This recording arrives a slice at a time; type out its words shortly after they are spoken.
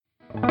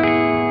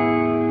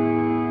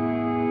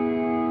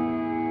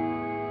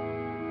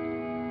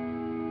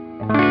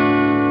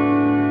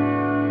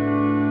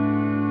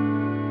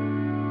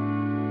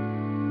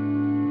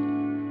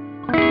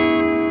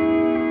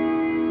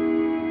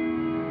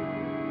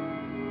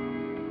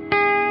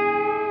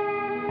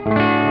हाँ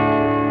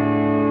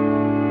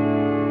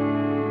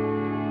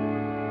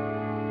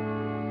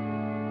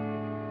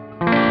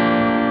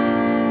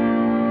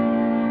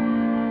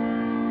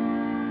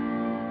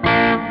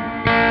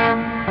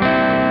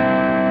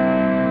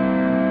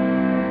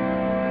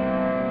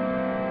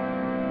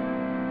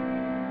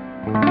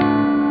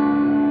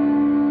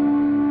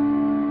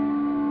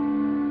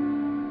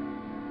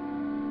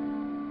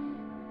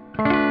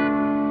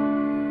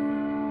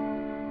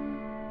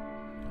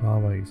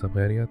भाई सब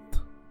खैरियत.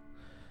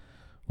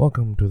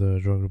 Welcome to the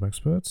Drawing Room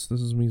Experts.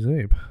 This is me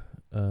Zaib.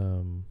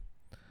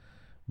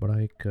 बड़ा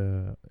एक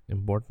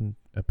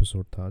important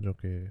episode था जो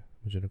कि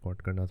मुझे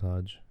रिकॉर्ड करना था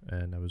आज,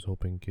 and I was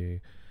hoping कि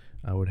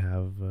I would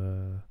have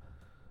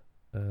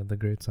the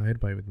great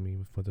Zaib with me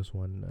for this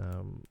one,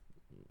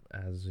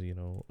 as you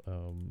know,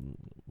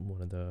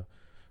 one of the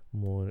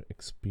more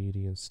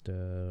experienced,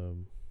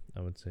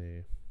 I would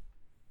say,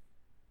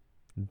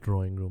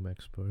 drawing room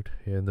expert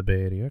here in the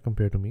Bay Area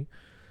compared to me.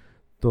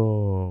 तो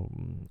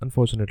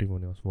unfortunately वो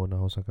ना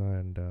हो सका,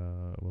 and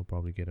we'll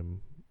probably get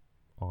him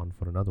on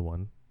for another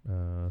one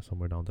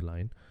somewhere down the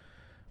line.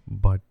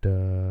 But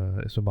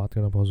इसमें बात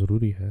करना बहुत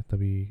ज़रूरी है,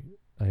 तभी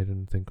I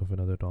didn't think of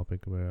another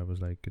topic where I was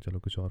like कि चलो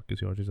किसी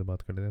और चीज़ से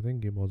बात कर लेते हैं. I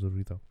think ये बहुत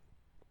ज़रूरी था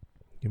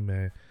कि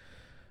मैं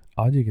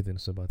आज ही के दिन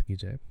से बात की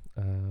जाए,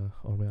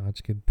 और मैं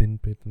आज के दिन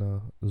पे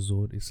इतना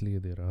ज़ोर इसलिए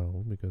दे रहा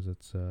हूँ because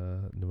it's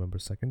November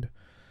 2nd,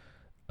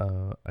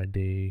 a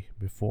day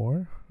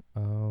before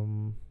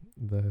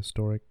the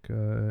historic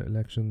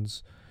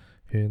elections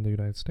here in the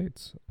United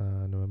States,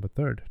 November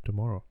 3rd,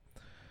 tomorrow.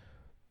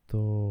 So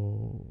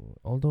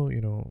although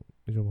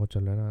जो बहुत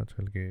चल रहा है ना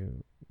आजकल के,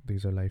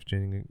 these are life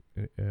changing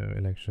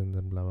elections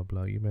and blah blah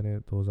blah, ये मैंने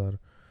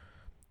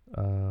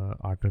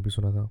 2008 में भी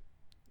सुना था.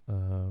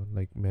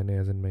 Like मैंने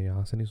as in मैं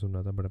यहाँ से नहीं सुन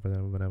रहा था, but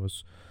when I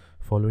was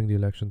following the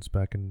elections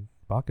back in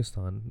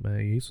Pakistan,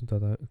 मैं यही सुनता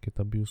था कि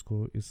तब भी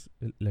उसको इस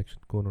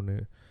election को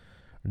उन्होंने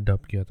डब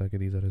किया था कि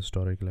these are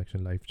historic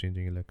election, life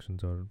changing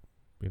elections, or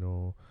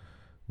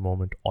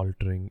moment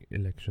altering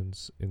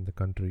elections in the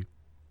country.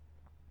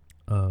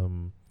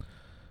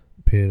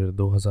 फिर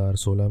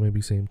 2016 में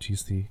भी सेम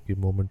चीज़ थी कि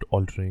moment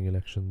altering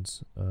elections,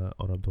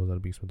 और अब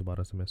 2020 में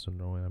दोबारा से मैं सुन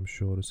रहा हूँ. आई एम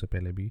श्योर उससे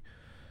पहले भी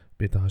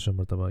बेतहाशा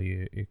मरतबा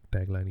ये एक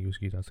टैगलाइन यूज़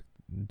की जा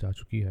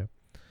चुकी है.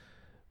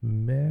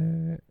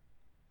 मैं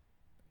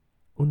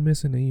उनमें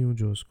से नहीं हूँ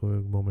जो उसको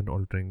एक मोमेंट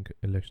ऑल्टरिंग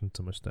इलेक्शन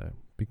समझता है,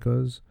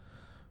 बिकॉज़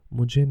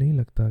मुझे नहीं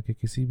लगता कि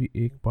किसी भी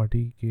एक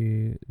पार्टी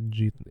के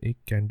एक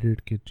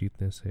कैंडिडेट के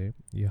जीतने से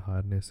या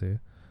हारने से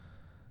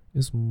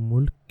इस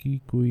मुल्क की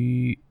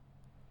कोई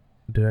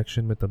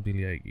डायरेक्शन में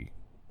तब्दीली आएगी.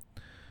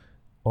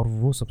 और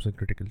वो सबसे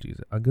क्रिटिकल चीज़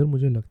है. अगर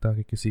मुझे लगता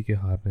कि किसी के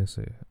हारने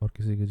से और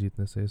किसी के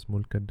जीतने से इस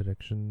मुल्क का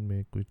डायरेक्शन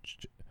में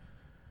कुछ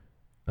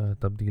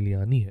तब्दीली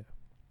आनी है,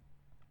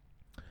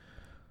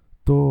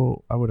 तो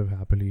I would have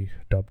happily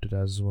dubbed it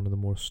as one of the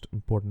most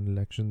important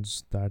elections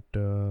that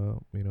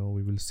we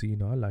will see in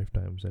our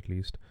lifetimes at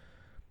least.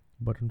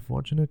 But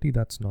unfortunately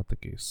that's not the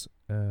case.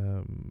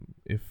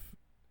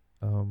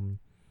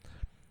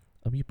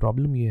 अब ये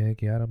प्रॉब्लम ये है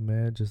कि यार अब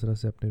मैं जिस तरह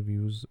से अपने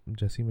व्यूज़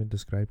जैसे ही मैं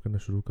डिस्क्राइब करना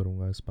शुरू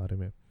करूँगा इस बारे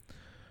में,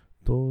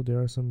 तो there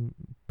are some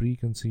pre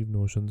conceive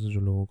notions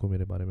जो लोगों को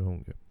मेरे बारे में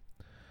होंगे.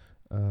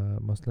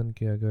 मसलन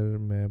कि अगर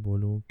मैं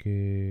बोलूँ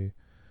कि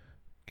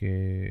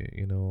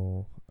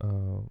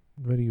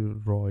very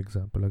raw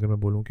example, अगर मैं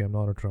बोलूँ कि I'm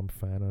not a Trump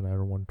fan and I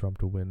don't want Trump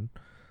to win,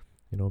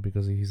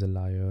 because he's a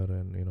liar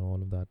and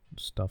all of that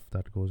stuff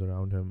that goes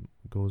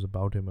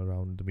about him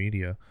around the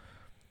media,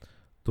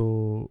 तो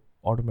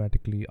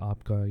automatically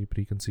आपका ये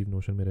preconceived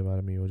notion मेरे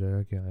बारे में हो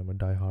जाएगा कि I'm a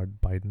die-hard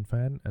Biden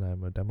fan and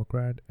I'm a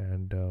Democrat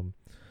and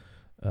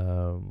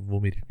वो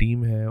मेरी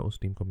टीम है, उस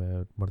टीम को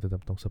मैं मरते दम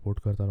तक सपोर्ट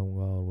करता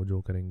रहूँगा और वो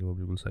जो करेंगे वो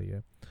बिल्कुल सही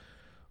है.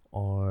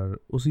 और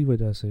उसी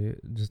वजह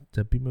से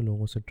जब भी मैं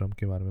लोगों से ट्रम्प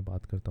के बारे में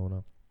बात करता हूँ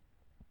ना,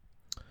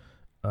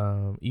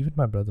 even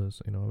my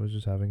brothers, I was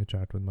just having a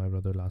chat with my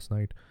brother last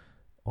night,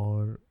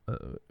 or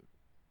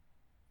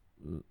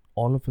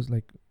all of us,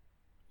 like,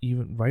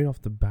 even right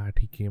off the bat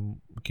he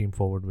came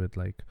forward with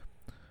like,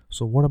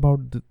 so what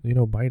about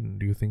Biden?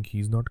 Do you think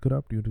he's not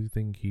corrupt? Do you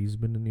think he's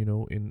been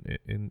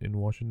in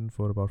Washington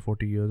for about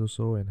 40 years or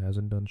so and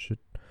hasn't done shit?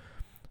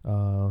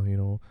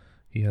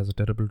 He has a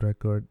terrible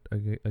record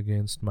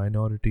against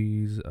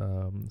minorities,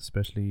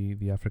 especially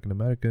the African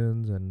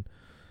Americans, and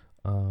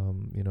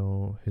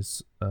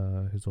his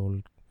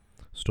whole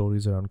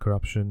stories around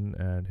corruption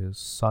and his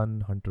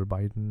son Hunter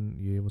Biden,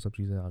 ये वो सब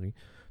चीज़ें आ गई.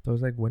 So I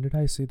was like, when did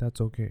I say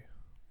that's okay?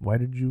 Why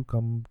did you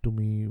come to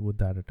me with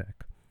that attack?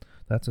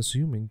 That's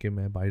assuming कि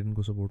मैं Biden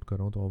को support कर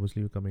रहा हूँ, तो obviously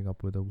you're coming up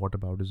with a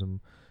whataboutism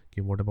कि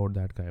what about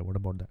that guy, what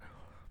about that?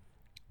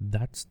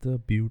 That's the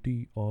beauty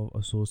of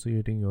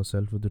associating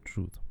yourself with the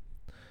truth.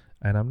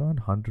 And I'm not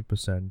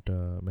 100%,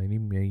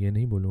 मैं ये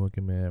नहीं बोलूँगा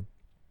कि मैं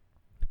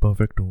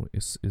perfect हूँ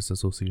इस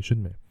association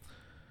में,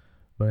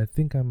 but I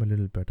think I'm a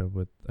little better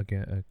with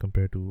again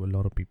compared to a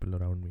lot of people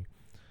around me,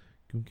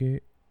 क्योंकि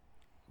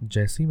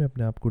जैसे ही मैं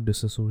अपने आप को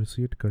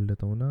disassociate कर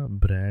लेता हूँ ना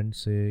ब्रांड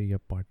से या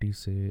पार्टी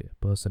से,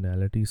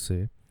 पर्सनैलिटी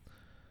से,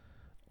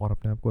 और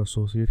अपने आप को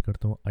एसोसिएट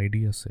करता हूँ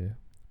आइडिया से,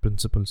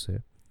 प्रिंसिपल से,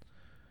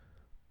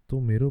 तो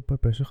मेरे ऊपर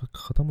प्रेशर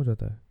ख़त्म हो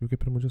जाता है, क्योंकि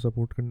फिर मुझे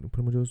सपोर्ट करने,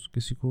 फिर मुझे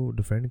किसी को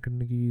डिफेंड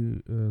करने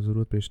की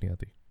ज़रूरत पेश नहीं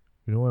आती.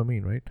 You know what I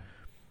mean, right?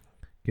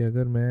 कि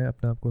अगर मैं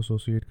अपने आप को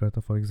एसोसिएट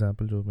करता, फॉर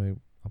एग्जांपल जो मैं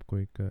आपको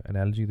एक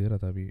एनालॉजी दे रहा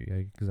था अभी, या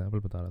एक एग्जांपल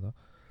बता रहा था,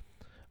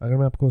 अगर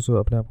मैं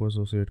अपने आप को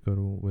एसोसिएट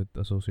करूँ with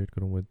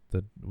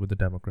the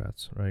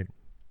Democrats, right,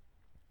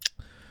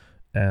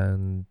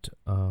 and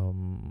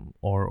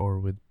और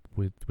विद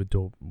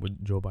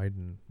जो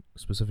बाइडन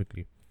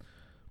स्पेसिफिकली,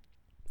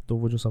 तो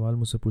वो जो सवाल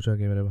मुझसे पूछा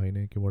गया मेरे भाई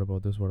ने कि what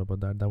about this, what about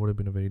that would have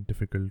been a very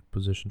difficult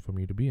position for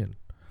me to be in.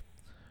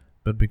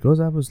 But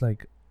because I was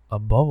like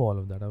above all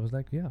of that, I was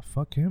like, yeah,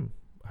 fuck him,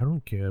 I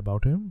don't care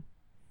about him.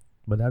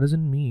 But that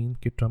doesn't mean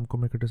कि Trump को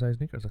मैं criticise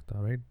नहीं कर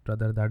सकता, right?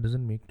 Rather, that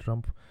doesn't make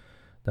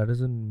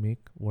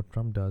what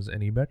Trump does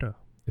any better.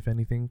 If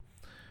anything,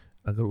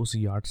 अगर उस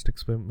yard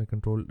sticks पे मैं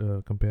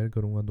कंपेयर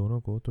करूँगा दोनों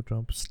को, तो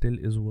Trump still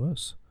is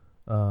worse.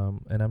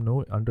 And I am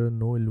under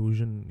no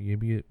illusion, ये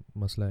भी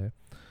मसला है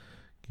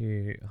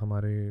कि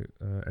हमारे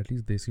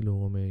एटलीस्ट देसी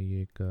लोगों में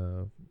ये एक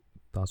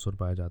तासुर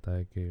पाया जाता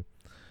है कि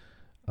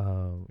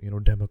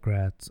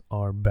Democrats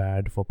are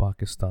bad for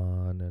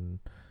Pakistan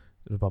and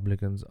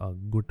Republicans are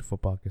good for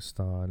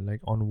Pakistan.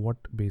 Like, on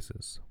what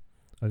basis?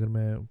 अगर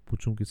मैं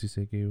पूछूं किसी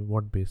से कि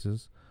what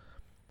basis,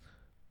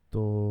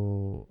 तो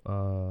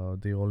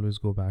they always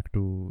go back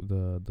to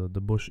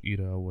the Bush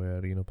era,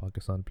 where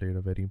Pakistan played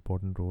a very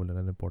important role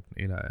and an important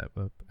ally,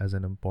 as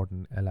an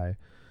important ally,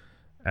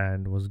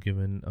 and was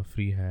given a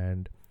free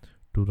hand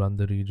to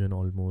run the region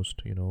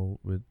almost,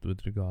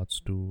 with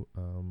regards to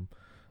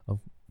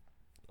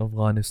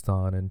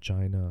Afghanistan and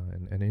China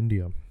and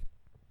India.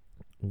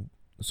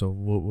 So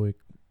वो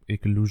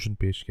एक illusion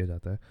पेश किया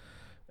जाता है,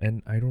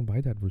 and I don't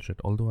buy that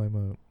bullshit. Although I'm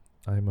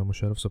a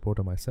Musharraf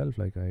supporter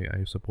myself. Like I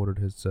supported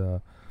his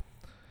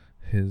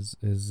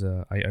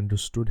I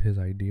understood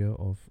his idea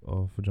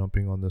of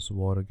jumping on this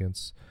war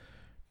against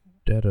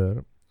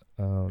terror.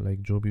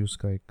 Like जो भी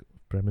उसका एक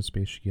premise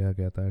पेश किया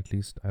गया था, at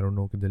least I don't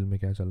know कि दिल में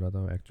क्या चल रहा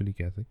था actually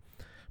क्या थी,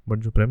 but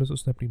जो premise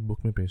उसने अपनी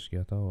book में पेश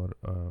किया था, और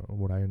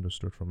what I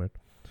understood from it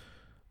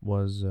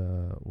was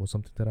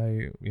something that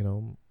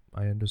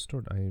I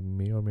understood. I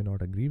may or may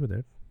not agree with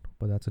it,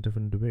 but that's a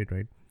different debate,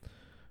 right?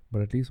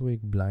 But at least वो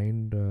एक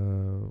blind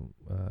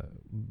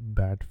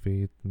bad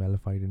faith,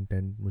 malified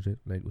intent, मुझे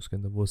like उसके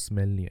अंदर वो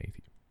smell नहीं आई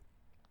थी.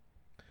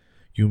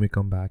 You may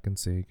come back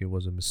and say it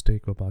was a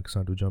mistake for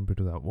Pakistan to jump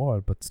into that war,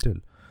 but still,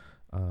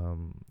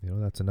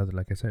 that's another,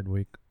 like I said, वो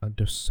एक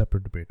just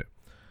separate debate.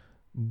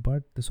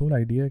 But this whole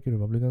idea that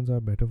Republicans are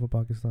better for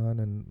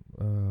Pakistan and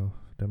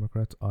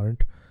Democrats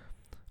aren't,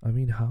 I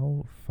mean,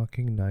 how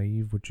fucking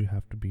naive would you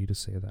have to be to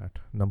say that?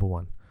 Number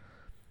one.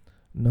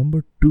 Number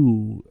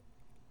two,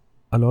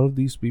 a lot of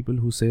these people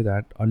who say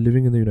that are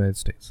living in the United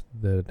States.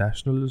 They're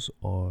nationals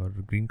or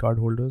green card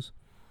holders.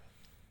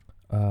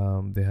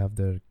 They have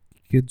their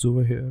kids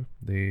over here.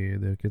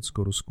 Their kids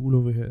go to school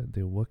over here.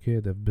 They work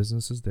here. They have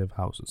businesses. They have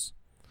houses.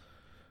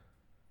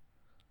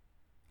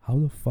 How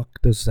the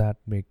fuck does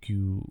that make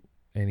you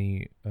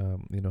any,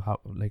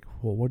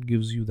 what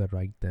gives you the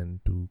right then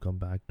to come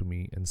back to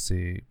me and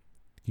say,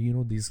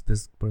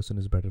 this person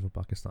is better for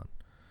Pakistan?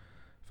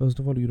 First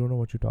of all, you don't know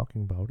what you're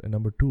talking about, and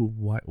number two,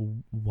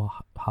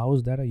 how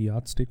is that a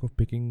yardstick of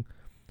picking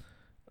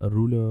a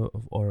ruler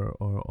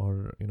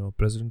or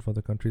president for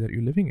the country that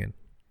you're living in?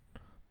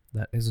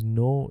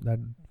 That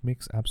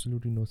makes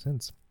absolutely no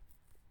sense.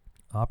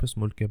 आप इस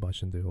मुल्क के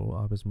बाशिंदे हो,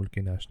 आप इस मुल्क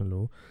के national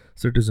हो,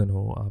 सिटीजन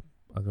हो, आप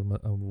अगर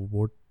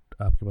वोट,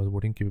 आपके पास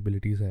वोटिंग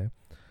कैपेबिलिटीज़ हैं,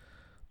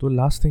 तो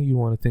last thing you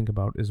want to think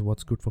about is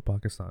what's good for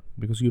Pakistan,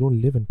 because you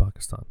don't live in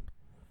Pakistan,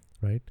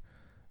 right?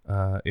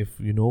 If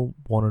you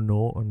want to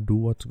know and do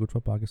what's good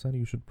for Pakistan,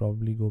 you should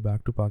probably go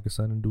back to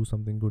Pakistan and do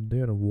something good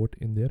there, or vote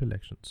in their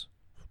elections,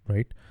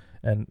 right?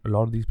 And a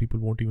lot of these people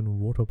won't even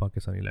vote for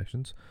Pakistani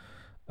elections.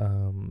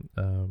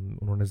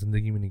 उन्होंने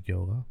ज़िंदगी में नहीं किया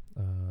होगा,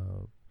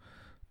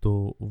 तो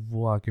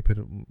वो आके फिर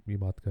ये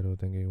बात कर रहे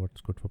होते हैं कि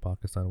what's good for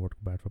Pakistan, what's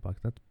bad for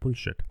Pakistan. That's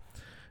bullshit.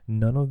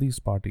 None of these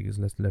parties,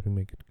 let me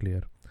make it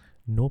clear,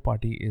 no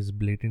party is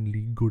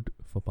blatantly good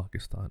for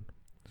Pakistan.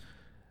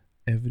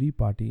 Every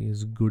party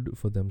is good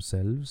for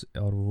themselves,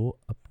 और वो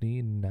अपनी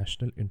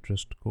national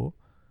interest को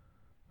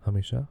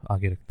हमेशा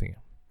आगे रखते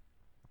हैं.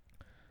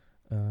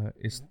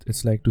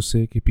 It's like to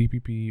say कि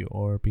PPP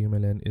or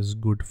PMLN is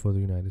good for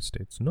the United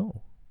States. No.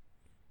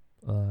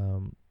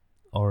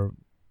 Or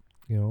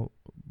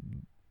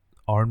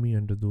army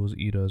under those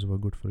eras were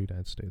good for the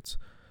United States,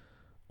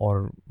 or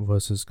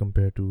versus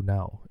compared to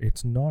now.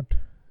 It's not.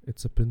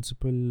 It's a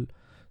principal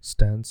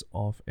stance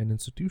of an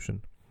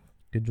institution.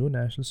 कि जो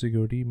national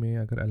security में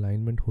अगर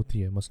alignment होती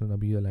है, मसलन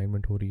अभी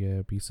alignment हो रही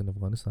है पीस इन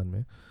अफगानिस्तान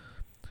में,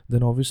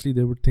 then obviously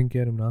they would think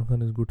यार Imran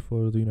Khan is good for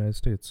the United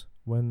States.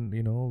 When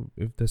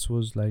if this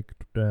was like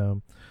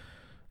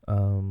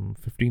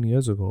 15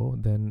 years ago,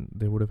 then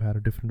they would have had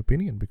a different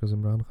opinion, because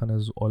Imran Khan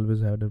has always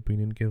had an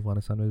opinion कि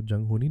अफगानिस्तान में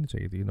जंग होनी नहीं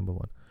चाहिए थी, number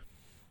one.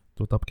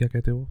 तो तब क्या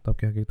कहते हो,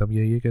 तब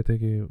ये कहते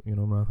कि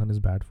Imran Khan is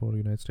bad for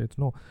United states?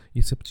 No,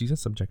 ये सब चीज़ें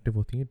सब्जेक्टिव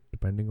होती हैं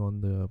depending on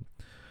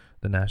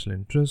the national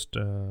interest,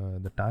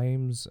 the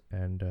times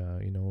and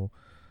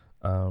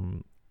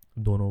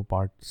दोनों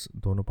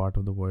पार्ट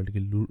ऑफ द वर्ल्ड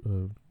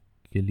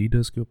के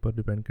लीडर्स के ऊपर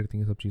डिपेंड करती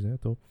हैं सब चीज़ें.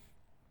 तो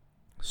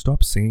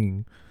स्टॉप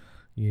सेइंग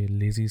ये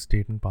लेज़ी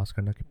स्टेटमेंट पास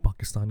करना कि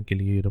पाकिस्तान के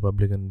लिए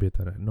रिपब्लिकन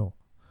बेहतर है. No,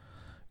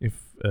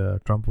 if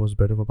Trump was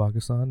better for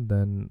Pakistan,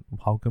 then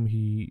how come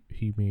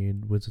he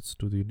made visits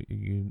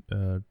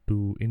to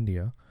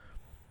India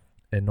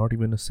and not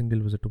even a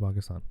single visit to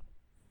Pakistan?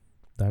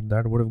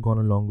 That would have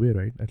gone a long way,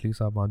 right? At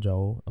least आप वहाँ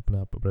जाओ,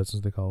 अपना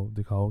presence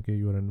दिखाओ कि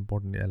you are an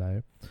important ally.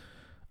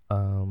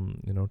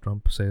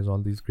 Trump says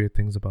all these great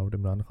things about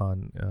Imran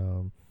Khan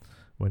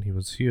when he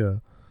was here.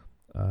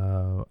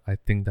 I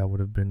think that would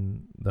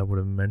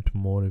have meant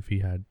more if he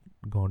had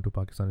gone to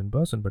Pakistan in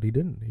person, but he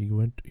didn't.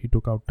 He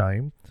took out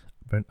time,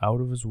 went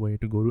out of his way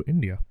to go to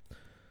India.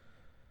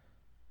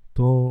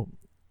 तो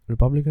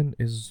Republican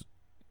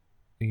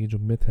ये जो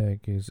myth है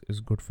कि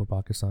is good for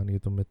Pakistan, ये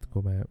तो myth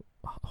को मैं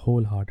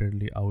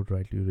wholeheartedly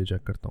outrightly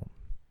reject करता हूँ.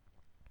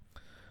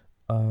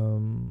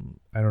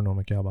 I don't know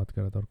मैं क्या बात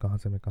कर रहा था और कहाँ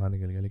से मैं कहाँ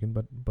निकल गया, लेकिन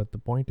but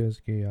the point is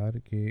कि यार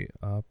कि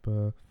आप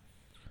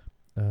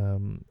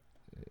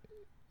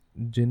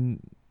जिन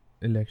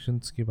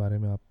elections के बारे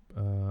में आप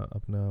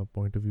अपना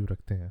point of view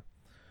रखते हैं,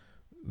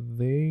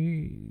 they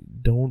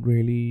don't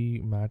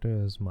really matter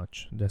as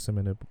much. जैसे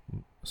मैंने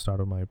start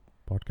of my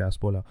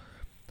podcast बोला,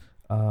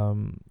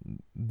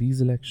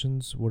 these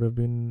elections would have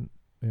been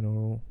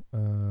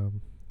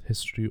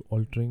history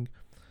altering.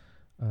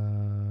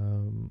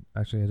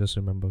 Actually I just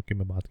remember कि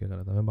मैं बात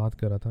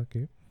कर रहा था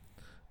कि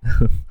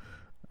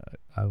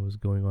I was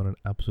going on an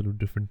absolute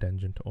different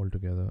tangent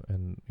altogether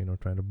and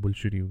trying to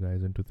bullshit you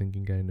guys into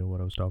thinking I know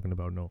what I was talking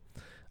about. No,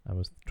 I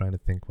was trying to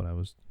think what I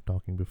was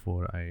talking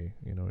before I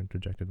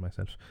interjected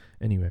myself.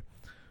 Anyway,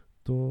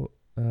 तो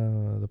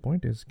the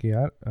point is कि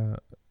यार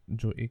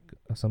जो एक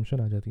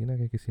assumption आ जाती है ना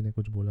कि किसी ने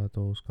कुछ बोला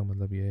तो उसका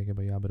मतलब ये है कि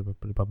भाई आप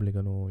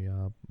रिपब्लिकन हो या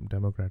आप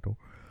डेमोक्रेट हो.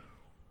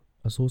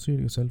 Associate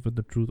yourself with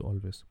the truth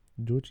always.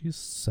 जो चीज़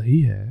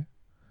सही है,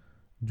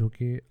 जो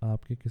कि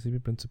आपके किसी भी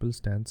प्रिंसिपल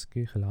स्टैंड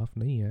के ख़िलाफ़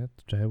नहीं है,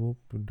 तो चाहे वो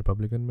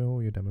रिपब्लिकन में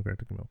हो या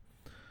डेमोक्रेटिक में हो,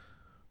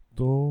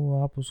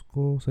 तो आप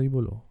उसको सही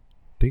बोलो,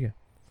 ठीक है,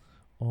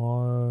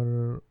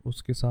 और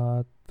उसके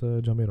साथ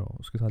जमे रहो,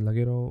 उसके साथ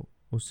लगे रहो,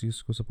 उस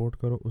चीज़ को सपोर्ट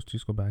करो, उस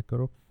चीज़ को बैक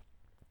करो.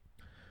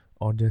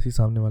 और जैसे ही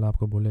सामने वाला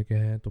आपको बोले कि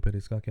है तो फिर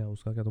इसका क्या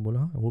उसका क्या, तो बोला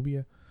हाँ वो भी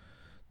है.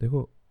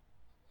 देखो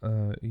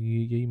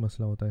यही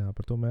मसला होता है यहाँ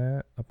पर. तो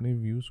मैं अपने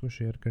व्यूज़ को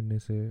शेयर करने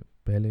से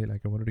पहले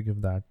like I wanted to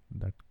give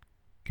that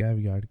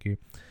caveat के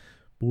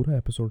पूरा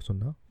एपिसोड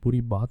सुनना,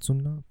 पूरी बात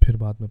सुनना, फिर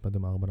बाद में अपना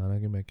दिमाग बनाना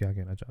कि मैं क्या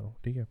कहना चाह रहा हूँ,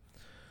 ठीक है.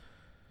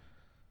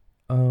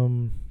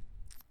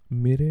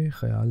 मेरे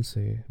ख़याल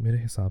से, मेरे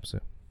हिसाब से,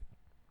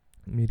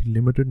 मेरी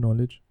लिमिटेड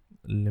नॉलेज,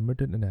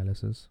 लिमिटेड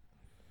एनालिसिस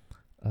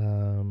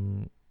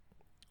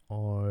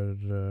और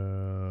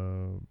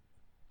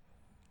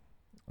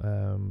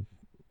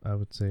I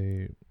would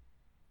say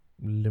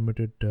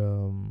limited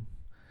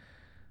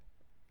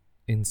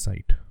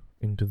insight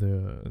into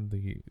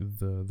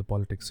the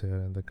politics here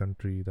and the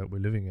country that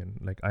we're living in,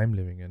 like I'm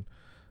living in.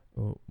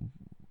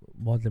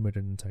 बहुत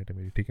लिमिटेड इंसाइट है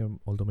मेरी, ठीक है.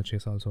 ऑल्दो मैं 6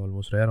 साल से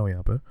ऑलमोस्ट रह रहा हूँ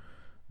यहाँ पर,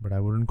 but I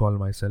wouldn't call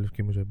my self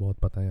कि मुझे बहुत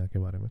पता है यहाँ के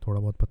बारे में. थोड़ा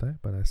बहुत पता है,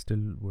 but I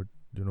still would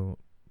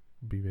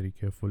be very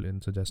careful in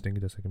suggesting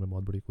जैसे कि मैं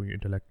बहुत बड़ा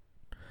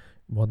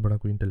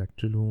कोई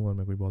इंटेलेक्चुअल हूँ और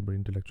मैं कोई बहुत बड़ी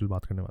इंटेलेक्चुअल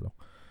बात करने वाला हूँ.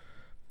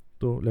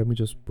 तो let me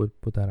just put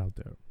that out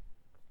there.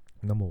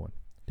 Number 1,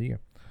 ठीक है.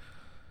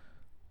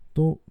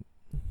 तो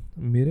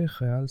मेरे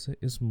ख़याल से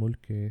इस मुल्क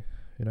के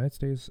United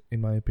States,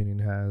 in my opinion,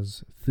 has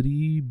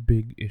 3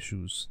 big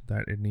issues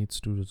that it needs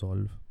to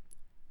resolve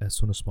as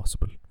soon as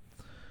possible.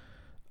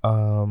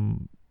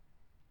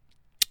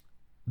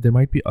 There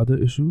might be other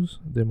issues,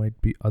 there might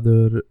be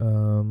other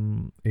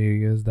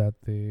areas that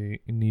they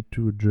need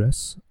to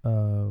address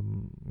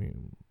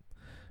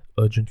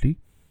urgently,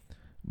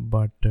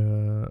 but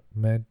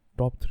मैं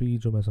top 3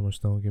 जो मैं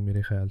समझता हूँ कि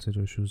मेरे ख्याल से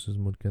जो issues इस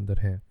मुल्क के अंदर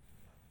हैं,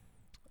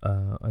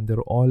 and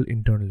they're all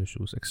internal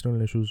issues.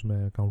 External issues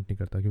मैं count नहीं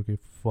करता क्योंकि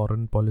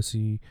foreign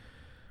policy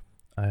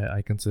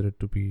I consider it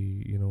to be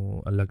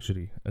a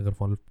luxury. अगर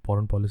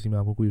foreign policy में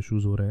आपको कोई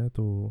issues हो रहे हैं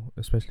तो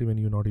especially when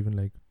you're not even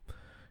like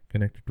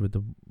connected with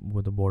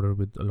the border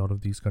with a lot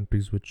of these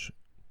countries which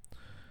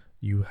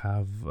you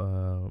have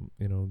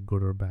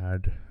good or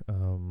bad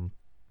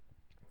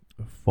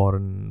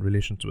foreign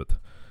relations with,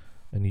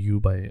 and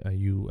by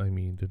you I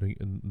mean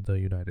the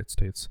United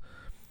States.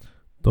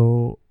 तो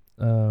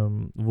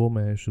वो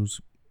मैं issues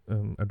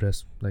address,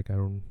 like I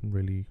don't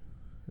really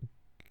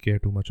care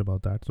too much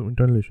about that. So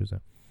internal issues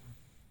हैं.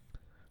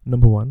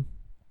 Number 1,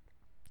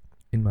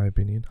 in my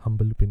opinion,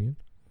 humble opinion,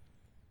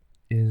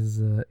 is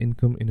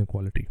income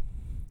inequality.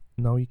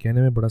 Now ये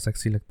कहने में बड़ा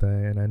sexy लगता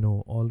है, and I know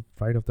all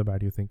right off the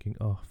bat you're thinking,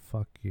 oh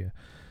fuck yeah,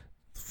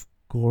 of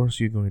course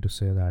you're going to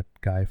say that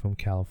guy from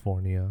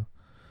California.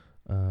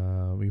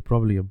 You're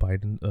probably a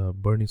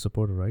Bernie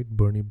supporter, right?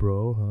 Bernie bro,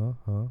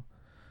 huh?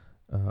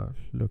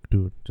 look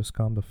dude, just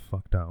calm the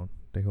fuck down.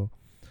 देखो,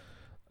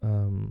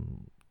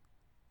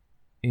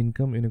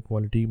 income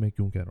inequality मैं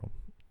क्यों कह रहा हूँ?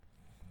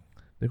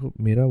 देखो,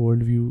 मेरा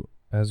world view,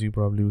 as you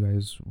probably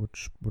guys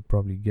would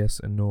probably guess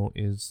and know,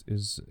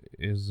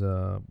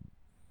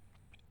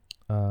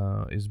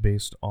 is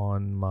based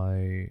on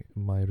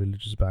my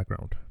religious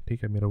background.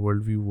 ठीक है, मेरा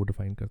वर्ल्ड व्यू वो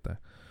डिफाइन करता है.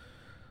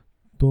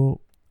 तो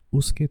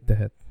उसके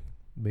तहत,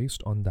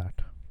 based on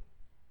that,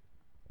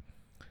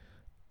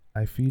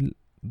 I feel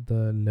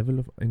the level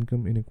of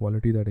income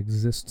inequality that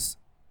exists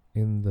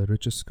in the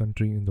richest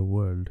country in the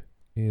world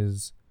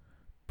is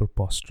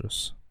preposterous.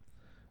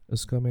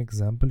 इसका मैं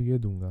एग्जांपल ये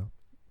दूंगा,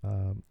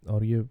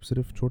 और ये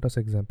सिर्फ छोटा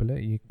सा एग्जांपल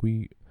है, ये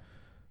कोई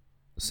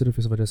सिर्फ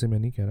इस वजह से मैं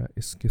नहीं कह रहा,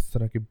 किस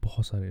तरह के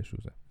बहुत सारे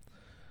इश्यूज हैं.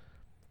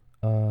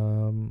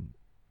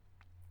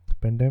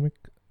 पेंडेमिक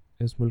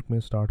इस मुल्क में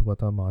स्टार्ट हुआ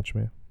था मार्च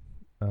में.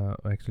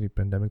 एक्चुअली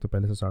पेंडेमिक तो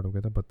पहले से स्टार्ट हो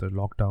गया था, but the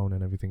lockdown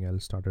and everything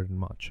else started in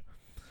मार्च.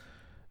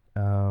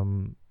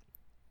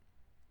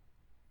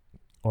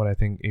 और आई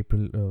थिंक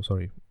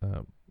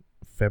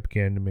फेब के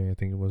एंड में I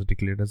think it was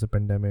declared as a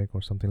pandemic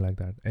और समथिंग लाइक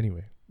दैट.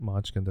 एनीवे,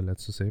 मार्च के अंदर,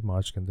 लेट्स से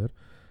मार्च के अंदर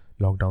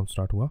लॉकडाउन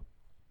स्टार्ट हुआ.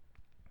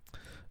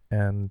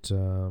 एंड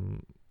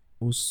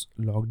उस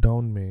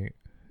लॉकडाउन में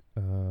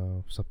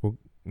सबको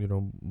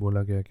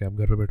बोला गया कि आप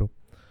घर पे बैठो.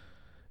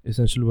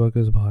 एसेंशियल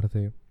वर्कर्स बाहर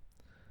थे.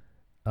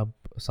 अब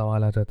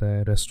सवाल आ जाता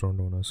है रेस्टोरेंट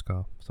ओनर्स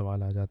का,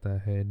 सवाल आ जाता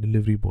है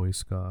डिलीवरी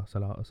बॉयज़ का,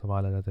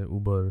 सवाल आ जाता है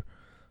ऊबर,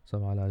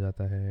 सवाल आ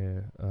जाता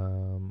है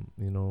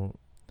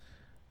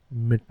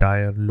mid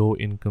tyre low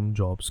income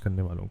jobs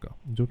करने वालों का,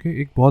 जो कि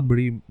एक बहुत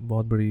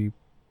बड़ी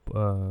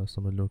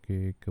समझ लो कि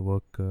एक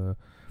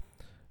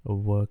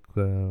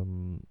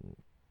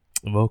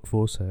वर्क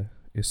फोर्स है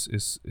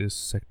इस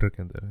सेक्टर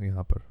के अंदर.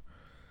 यहाँ पर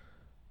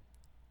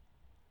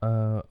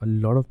a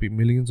lot of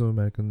millions of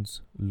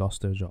Americans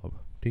lost their job.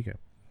 ठीक है,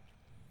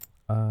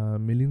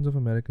 millions of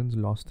Americans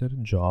lost their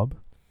job.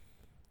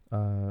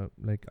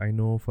 Like I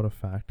know for a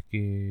fact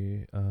कि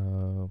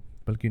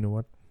बल्कि you know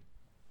what,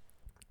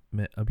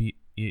 मैं अभी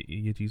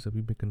ये चीज़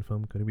अभी मैं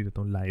कंफर्म कर भी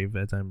देता हूँ live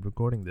as I'm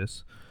recording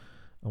this.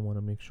 I want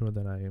to make sure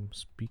that I am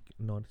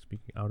not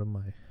speaking out of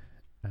my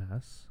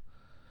ass.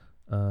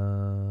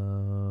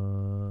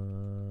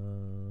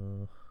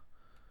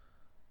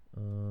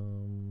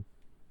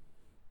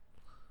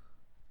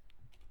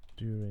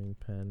 During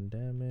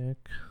pandemic,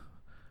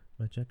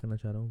 मैं चेक करना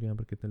चाह रहा हूँ कि यहाँ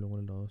पर कितने लोगों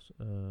ने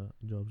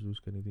जॉब्स लूज़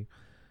करनी थी.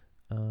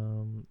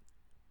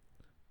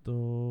 तो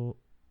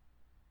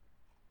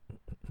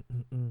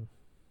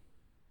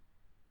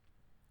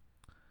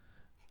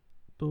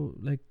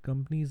like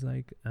companies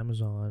like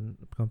Amazon,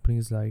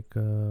 companies like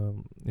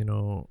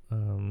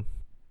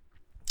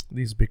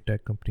these big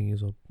tech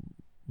companies or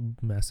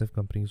massive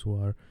companies who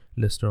are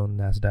listed on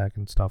NASDAQ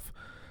and stuff,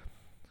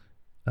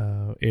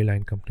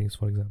 airline companies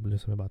for example,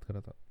 जैसे मैं बात कर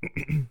रहा था,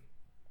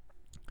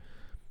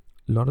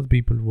 a lot of the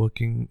people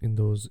working in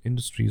those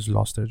industries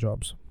lost their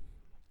jobs,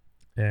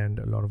 and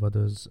a lot of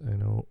others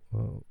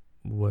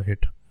were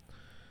hit.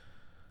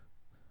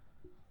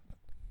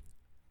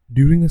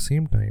 During the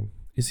same time,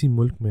 इसी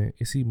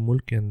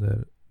मुल्क के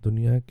अंदर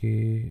दुनिया के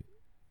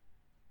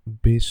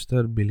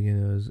बेशतर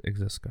बिलियनर्स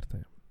एग्जिस्ट करते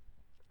हैं,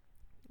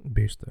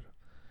 बेशतर.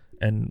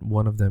 And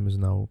one of them is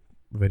now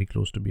very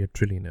close to be a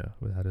trillionaire.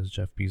 That is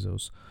Jeff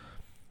Bezos.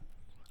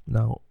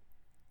 Now,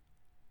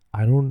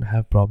 I don't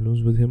have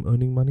problems with him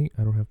earning money.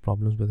 I don't have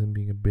problems with him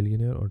being a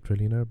billionaire or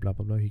trillionaire, blah,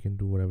 blah, blah. He can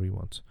do whatever he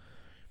wants.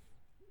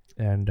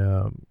 And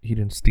he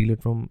didn't steal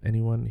it from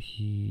anyone.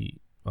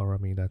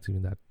 That's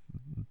even that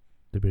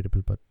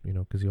debatable, but,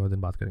 किसी और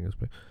दिन बात करेंगे उस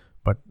पर.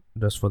 But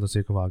just for the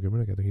sake of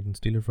argument, he didn't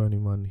steal it from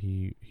anyone.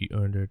 He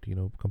earned it.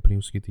 Company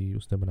उसकी थी,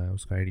 उसने बनाया,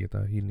 उसका idea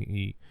था.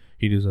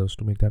 He deserves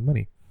to make that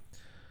money.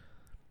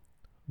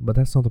 But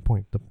that's not the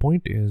point. The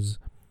point is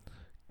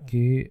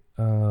कि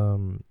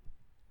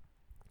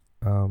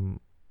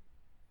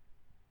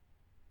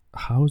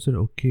how is it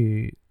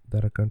okay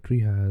that a country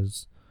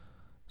has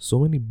so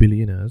many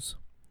billionaires,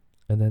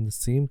 and then the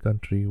same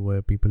country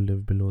where people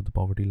live below the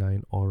poverty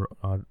line or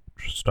are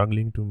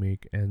struggling to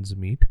make ends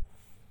meet,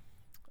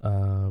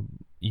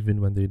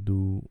 even when they do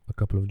a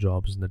couple of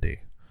jobs in the day?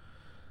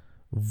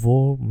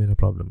 वो मेरा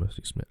problem है इस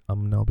चीज़ में.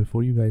 Now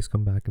before you guys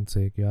come back and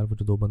say कि यार वो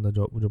जो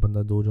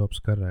बंदा दो जॉब्स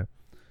कर रहा है,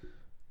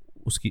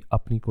 उसकी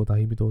अपनी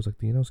कोताही भी तो हो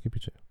सकती है ना उसके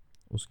पीछे,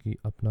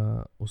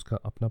 उसका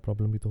अपना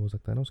प्रॉब्लम भी तो हो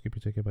सकता है ना उसके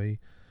पीछे, कि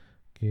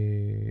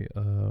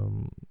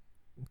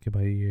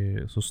भाई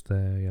ये सुस्त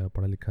है या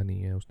पढ़ा लिखा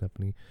नहीं है, उसने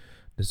अपनी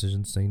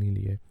डिसीजन सही नहीं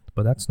लिए.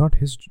 But that's not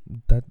his,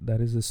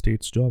 that is the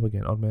states job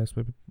again. और मैं इस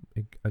पर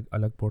एक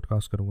अलग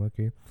पॉडकास्ट करूँगा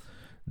कि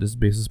जिस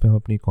बेसिस पे हम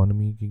अपनी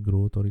इकोनॉमी की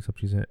ग्रोथ और ये सब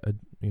चीज़ें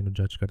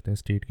जज करते हैं,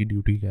 स्टेट की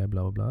ड्यूटी क्या है,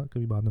 ब्ला ब्ला,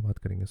 कभी बाद में बात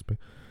करेंगे इस पर,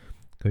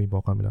 कभी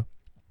मौका मिला.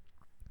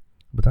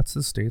 But that's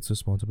the state's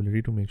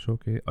responsibility to make sure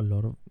that a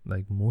lot of,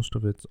 like most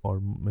of it or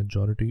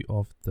majority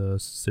of the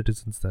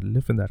citizens that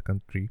live in that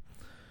country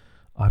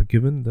are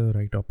given the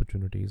right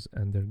opportunities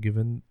and they're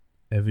given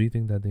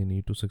everything that they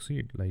need to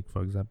succeed. Like,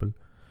 for example,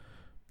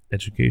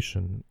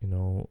 education,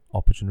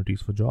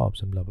 opportunities for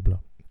jobs and blah, blah,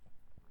 blah.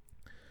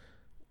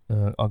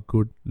 a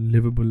good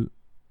livable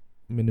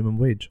minimum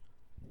wage,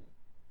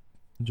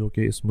 जो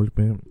कि इस मुल्क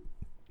में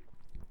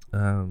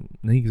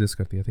नहीं exist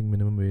करती. I think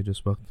minimum wage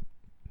इस वक्त,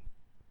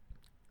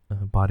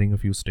 barring a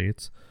few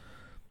states,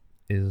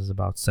 is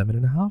about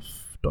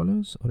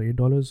 $7.50 or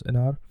 $8 an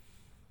hour,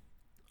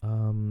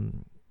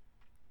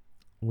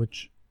 which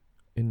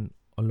in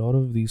a lot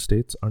of these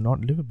states are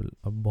not livable.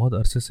 अब बहुत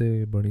अरसे से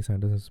Bernie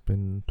Sanders has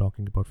been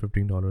talking about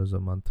 $15 a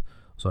month,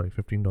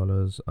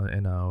 $15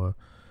 an hour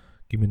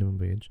की minimum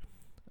wage,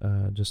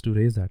 just to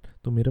raise that.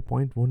 तो मेरा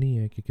point वो नहीं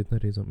है कि कितना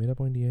raise हो, मेरा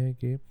point ये है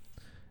कि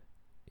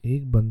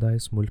एक बंदा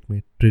इस मुल्क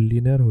में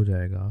ट्रिलियनर हो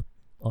जाएगा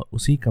और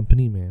उसी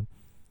कंपनी में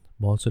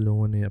बहुत से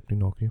लोगों ने अपनी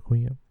नौकरियां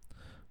खोई हैं.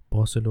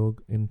 बहुत से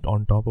लोग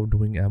on top of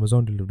doing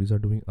Amazon deliveries are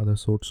doing other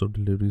sorts of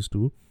deliveries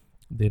too.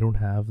 They don't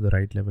have the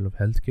right level of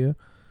healthcare.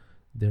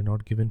 They're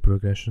not given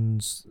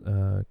progressions.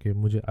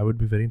 I would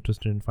be very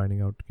interested in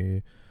finding out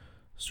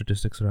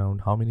statistics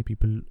around how many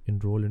people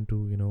enroll into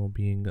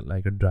being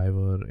like a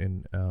driver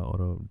or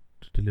a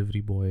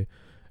delivery boy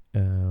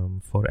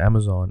for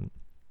Amazon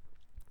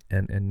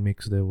and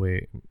makes their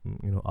way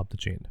up the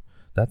chain.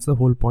 That's the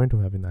whole point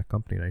of having that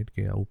company, right?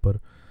 कि ऊपर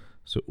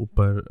से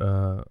ऊपर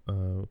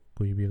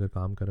कोई भी अगर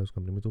काम करे उस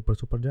कंपनी में तो ऊपर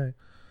से ऊपर जाए.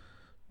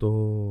 तो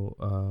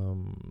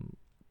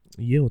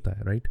ये होता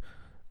है, right?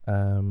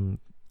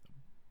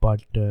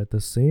 But at the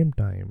same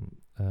time,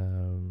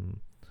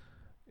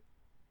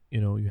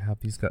 you have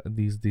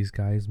these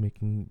guys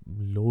making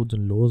loads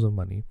and loads of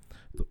money.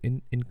 So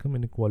income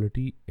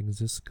inequality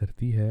exists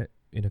करती है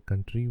in a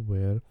country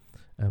where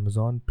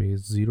Amazon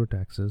pays zero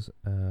taxes.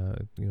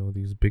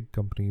 These big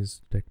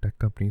companies, tech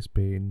companies,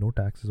 pay no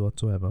taxes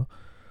whatsoever.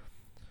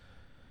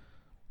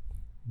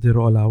 They're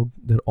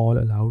all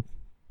allowed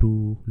to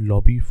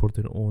lobby for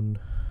their own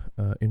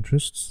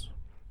interests.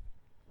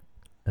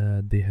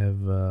 They have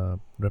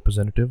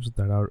representatives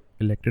that are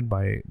elected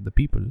by the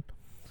people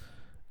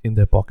in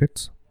their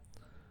pockets.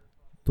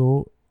 So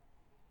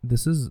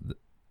this is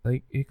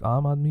like एक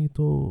आम आदमी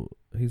तो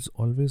he's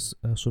always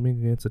swimming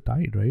against the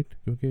tide, right?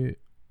 क्योंकि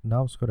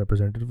ना उसका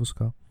representative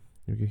उसका,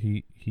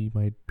 क्योंकि he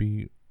might be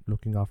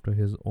looking after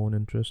his own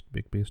interest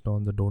based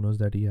on the donors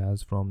that he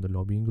has from the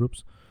lobbying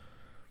groups.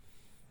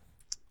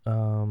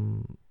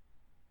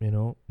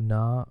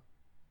 ना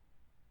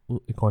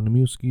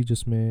economy उसकी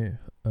जिसमें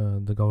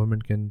the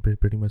government can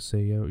pretty much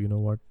say, yeah, you know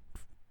what,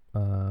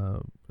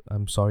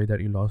 I'm sorry that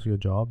you lost your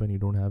job and you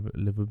don't have a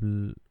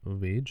livable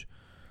wage,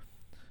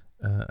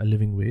 a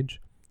living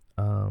wage,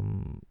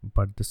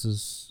 but this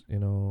is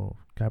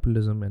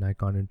capitalism and I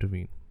can't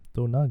intervene.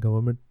 तो ना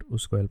government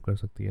उसको help कर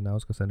सकती है, ना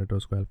उसका senator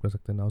उसको help कर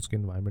सकते हैं, ना उसके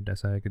इन्वायरमेंट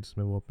ऐसा है कि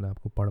जिसमें वो अपने आप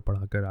को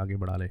पढ़ा कर आगे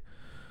बढ़ा ले.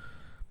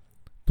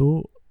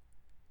 तो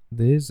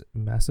there is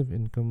massive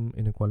income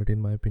inequality,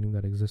 in my opinion,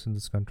 that exists in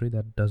this country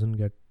that doesn't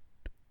get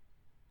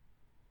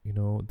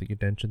the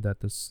attention that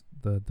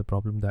the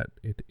problem that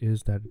it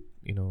is, that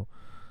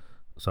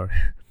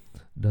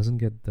doesn't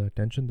get the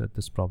attention that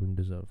this problem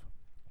deserve.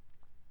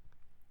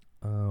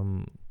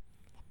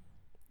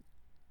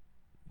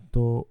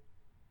 So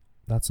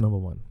that's number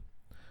one.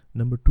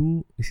 Number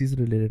two, इसी से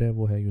related है,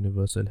 वो है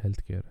universal health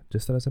care.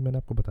 जिस तरह से मैंने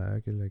आपको बताया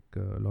कि like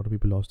lot of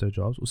people lost their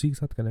jobs, उसी के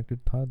साथ कनेक्टेड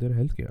था their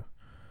health care.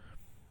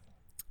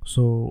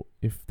 So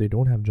if they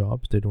don't have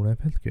jobs, they don't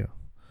have healthcare.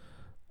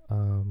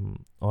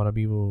 और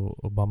अभी वो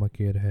Obama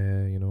care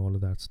है, all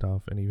of that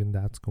stuff, and even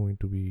that's going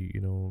to be,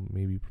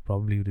 maybe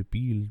probably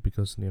repealed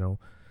because,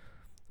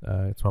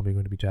 it's probably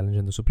going to be challenged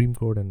in the Supreme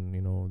Court, and,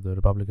 the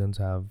Republicans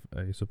have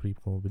a Supreme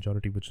Court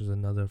majority, which is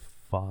another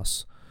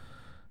farce.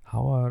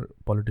 How are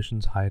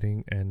politicians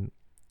hiring and,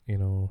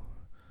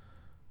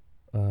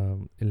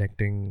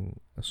 electing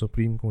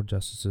Supreme Court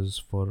justices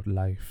for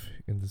life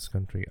in this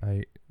country?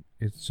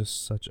 It's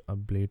just such a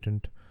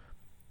blatant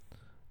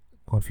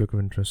conflict of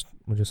interest.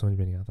 मुझे समझ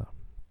में नहीं आता.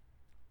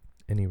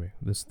 Anyway,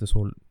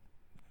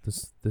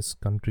 this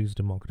country's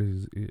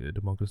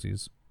democracy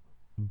is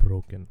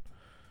broken.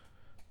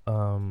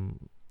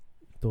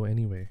 So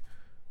anyway,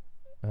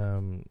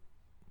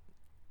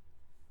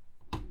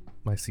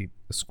 my seat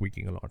is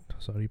squeaking a lot.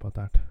 Sorry about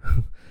that.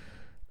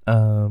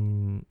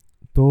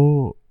 तो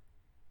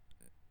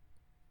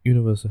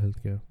universal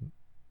healthcare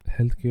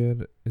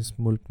इस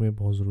मुल्क में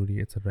बहुत ज़रूरी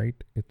है. It's a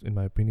right. In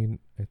my opinion,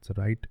 it's a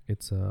right.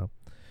 It's a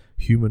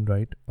human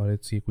right. और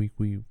it's ये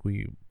कोई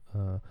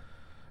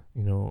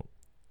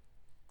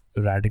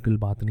radical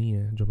बात नहीं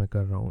है जो मैं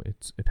कर रहा हूँ.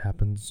 It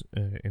happens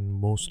in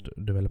most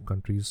developed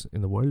countries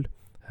in the world.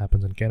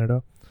 Happens in Canada,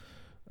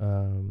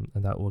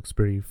 and that works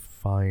pretty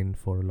fine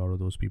for a lot of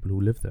those people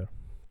who live there,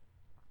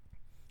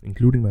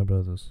 including my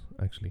brothers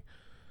actually.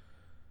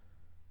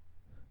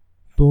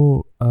 So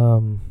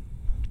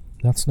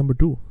that's number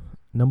two.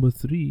 Number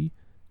three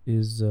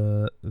is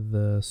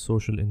the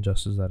social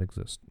injustice that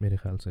exists. मेरे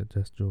ख्याल से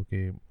just जो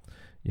कि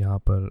यहाँ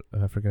पर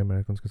African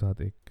Americans के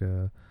साथ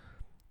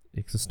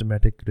एक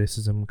systematic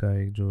racism का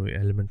एक जो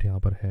element यहाँ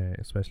पर है,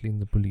 especially in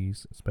the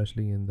police,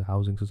 especially in the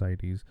housing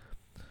societies,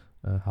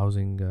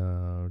 housing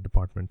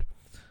department,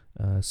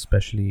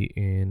 especially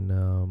in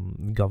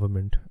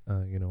government,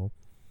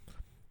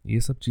 ये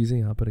सब चीज़ें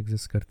यहाँ पर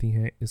एग्जिस्ट करती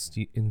हैं.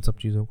 इन सब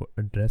चीज़ों को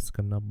एड्रेस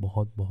करना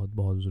बहुत बहुत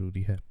बहुत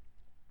ज़रूरी है.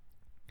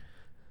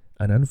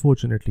 एंड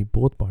अनफॉर्चुनेटली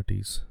बोथ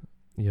पार्टीज़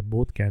या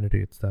both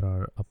candidates that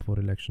are up for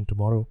election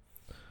tomorrow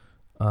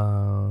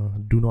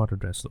do not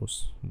address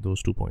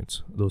those 2 points,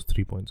 those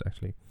 3 points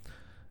actually.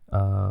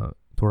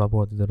 थोड़ा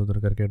बहुत इधर उधर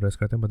करके एड्रेस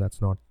करते हैं, but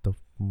that's not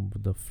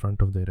the front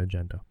of their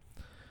agenda.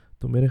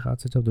 तो मेरे ख्याल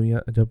से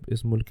जब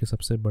इस मुल्क के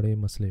सबसे बड़े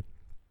मसले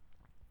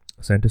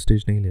सेंटर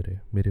स्टेज नहीं ले रहे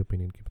मेरे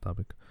ओपिनियन के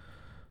मुताबिक,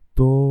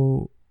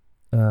 तो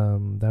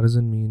that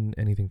doesn't mean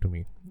anything to me,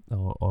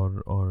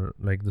 or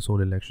like this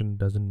whole election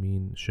doesn't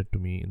mean shit to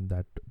me in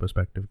that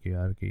perspective कि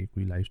यार कि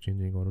कोई life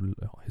changing और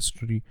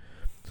history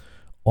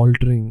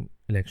altering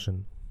election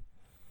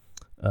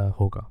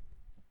होगा.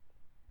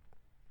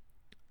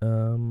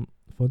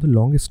 For the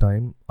longest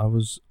time I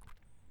was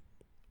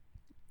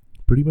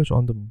pretty much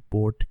on the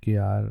boat कि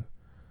यार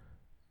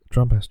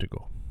Trump has to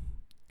go.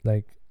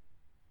 Like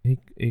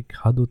एक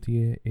हद होती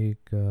है,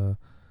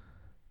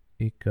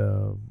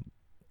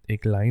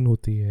 एक लाइन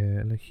होती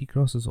है, like he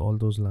crosses all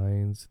those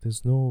lines.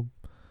 There's no,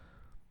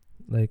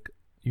 like,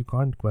 you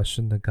can't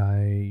question the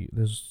guy.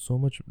 There's so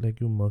much, like,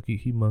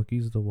 he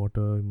murkies the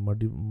water,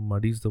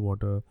 muddies the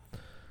water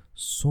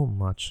so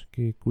much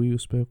कि कोई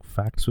उस पर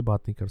facts पे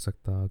बात नहीं कर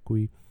सकता.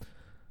 कोई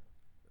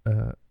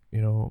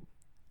you know,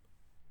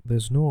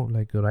 there's no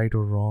like right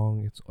or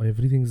wrong. It's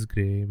everything's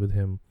gray with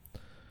him.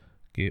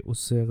 कि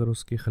उससे अगर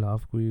उसके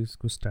ख़िलाफ़ कोई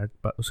स्टैट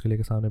उसके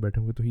लेके सामने बैठे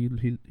होंगे तो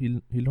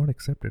he'll not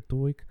accept it. तो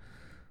वो एक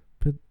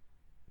फिर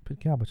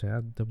क्या बचा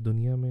यार, जब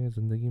दुनिया में,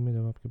 ज़िंदगी में,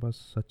 जब आपके पास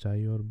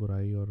सच्चाई और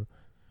बुराई और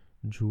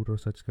झूठ और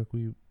सच का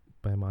कोई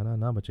पैमाना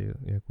ना बचे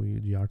या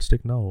कोई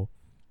यार्डस्टिक ना हो,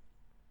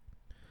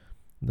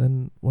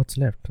 then what's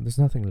left? There's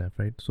nothing left,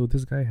 right? So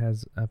this guy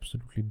has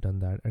absolutely done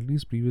that. At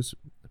least previous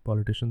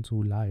politicians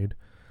who lied,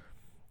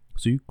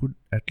 so you could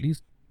at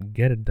least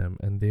get at them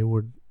and they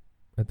would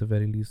at the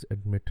very least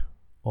admit,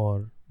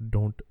 or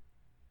don't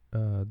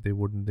they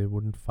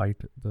wouldn't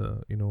fight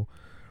the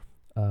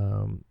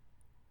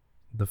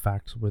the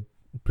facts with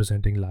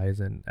presenting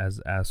lies and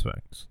as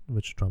facts,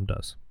 which Trump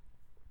does.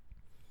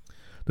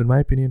 So in my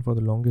opinion, for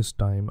the longest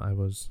time I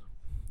was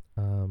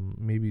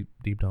maybe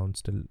deep down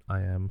still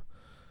I am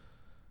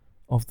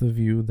of the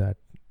view that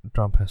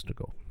Trump has to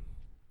go.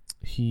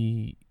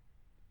 He's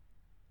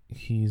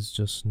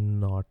just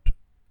not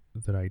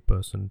the right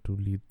person to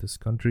lead this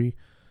country.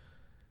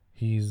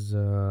 He's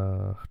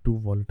too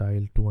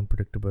volatile, too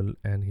unpredictable,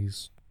 and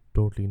he's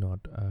totally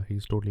out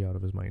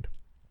of his mind.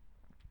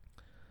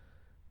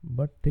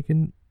 But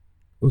लेकिन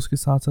उसके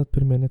साथ साथ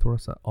फिर मैंने थोड़ा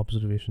सा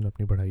observation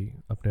अपनी बढ़ाई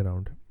अपने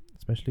अराउंड,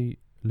 स्पेशली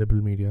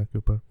लिबरल मीडिया के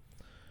ऊपर,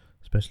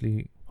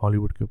 स्पेशली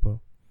हॉलीवुड के ऊपर,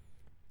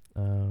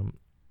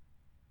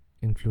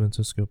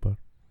 इन्फ्लुएंसर्स के ऊपर,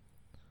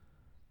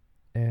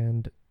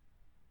 and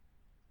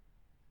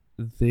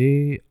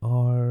they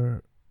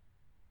are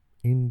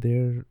in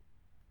their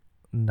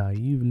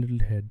naive little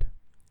head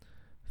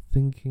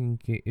thinking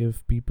that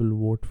if people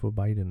vote for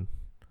Biden,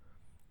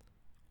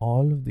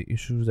 all of the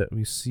issues that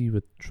we see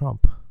with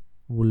Trump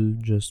will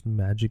just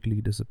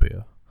magically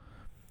disappear.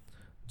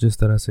 जिस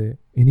तरह से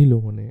इन्हीं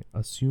लोगों ने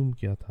assume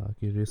किया था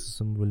कि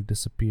racism will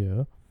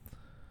disappear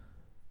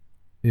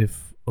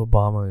if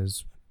Obama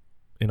is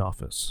in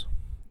office.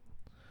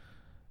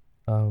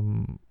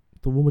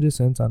 तो वो मुझे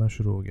सेंस आना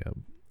शुरू हो गया,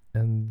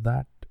 and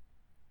that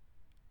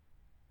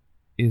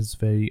is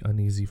very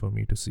uneasy for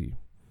me to see.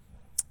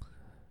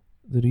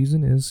 The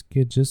reason is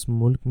कि जिस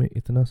मुल्क में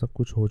इतना सब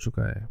कुछ हो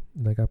चुका है,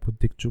 like आपको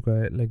दिख चुका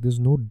है, like there's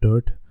no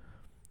dirt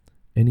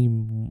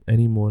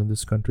anymore in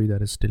this country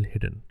that is still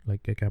hidden.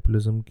 Like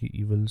capitalism की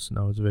evils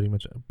now is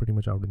pretty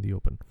much out in the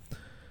open.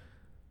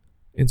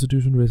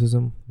 Institutional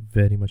racism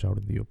very much out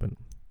in the open.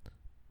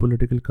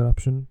 Political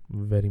corruption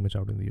very much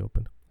out in the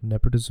open.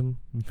 Nepotism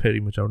very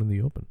much out in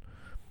the open.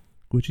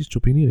 कोई चीज़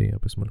छुपी नहीं रही है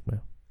अब इस मुल्क में.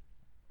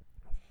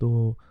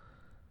 तो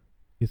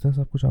इतना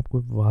सब कुछ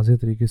आपको वाज़े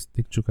तरीके से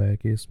दिख चुका है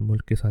कि इस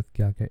मुल्क के साथ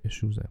क्या क्या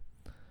इश्यूज़ हैं.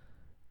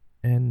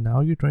 And now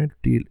you're trying to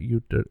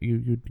you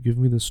give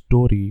me the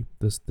story,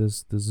 this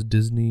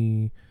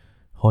Disney,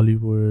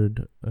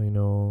 Hollywood,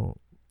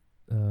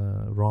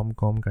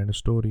 rom-com kind of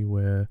story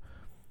where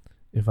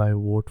if I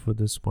vote for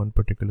this one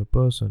particular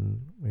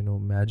person,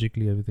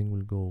 magically everything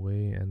will go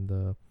away and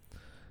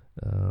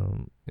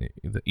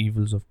the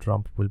evils of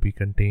Trump will be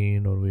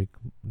contained. और वो एक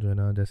जो है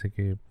ना, जैसे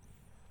कि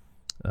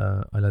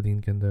Aladdin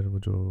के अंदर वो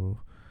जो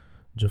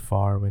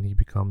Jafar, when he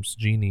becomes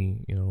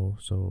genie,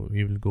 so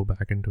he will go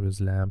back into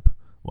his lamp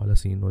वाला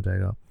scene हो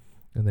जाएगा,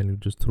 and then you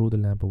just throw the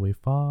lamp away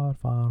far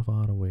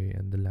away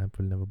and the lamp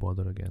will never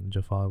bother again.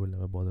 Jafar will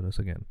never bother us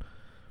again.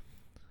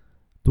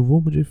 तो वो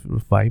मुझे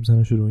vibes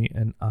आना शुरू हुई,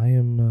 and I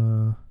am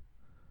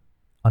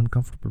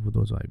uncomfortable with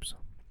those vibes,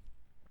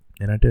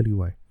 and I tell you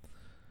why.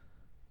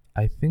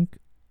 I think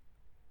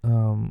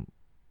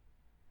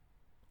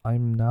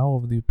I'm now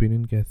of the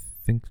opinion that I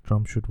think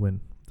Trump should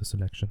win this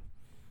election.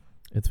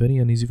 It's very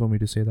uneasy for me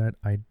to say that.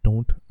 I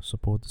don't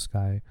support this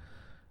guy.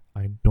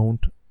 I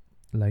don't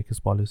like his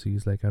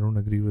policies. Like, I don't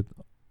agree with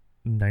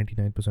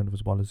 99% of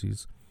his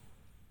policies.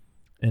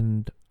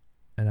 And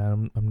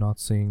and I'm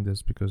not saying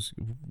this because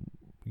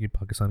ये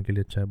पाकिस्तान के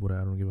लिए अच्छा है बुरा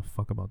है, I don't give a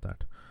fuck about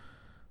that.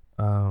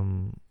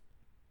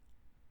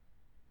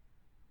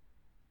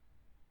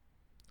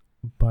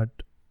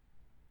 But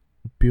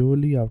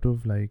purely out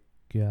of like,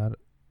 yaar,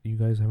 you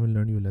guys haven't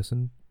learned your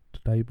lesson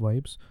type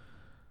vibes,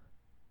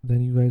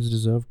 then you guys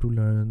deserve to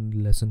learn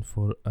lesson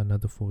for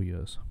another 4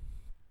 years.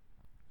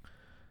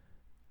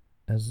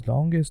 As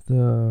long as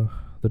the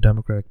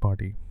Democratic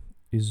Party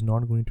is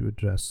not going to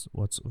address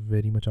what's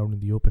very much out in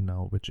the open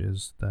now, which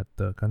is that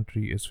the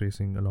country is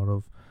facing a lot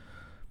of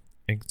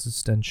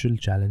existential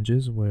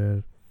challenges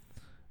where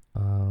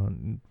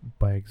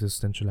by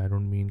existential I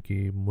don't mean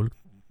कि मुल्क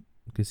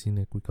किसी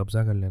ने कोई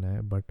कब्ज़ा कर लेना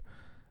है, but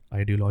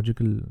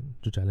ideological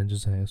जो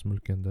challenges हैं इस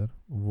मुल्क के अंदर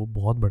वो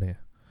बहुत बड़े हैं.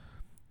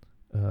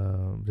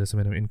 जैसे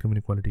मैंने इनकम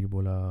इनक्वालिटी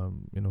बोला,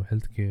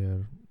 हेल्थ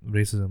केयर,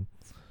 रेसिज्म.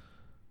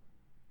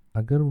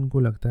 अगर उनको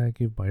लगता है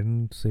कि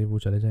बाइडन से वो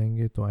चले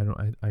जाएंगे तो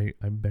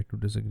आई back to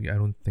disagree. I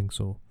don't think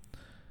so.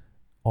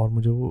 और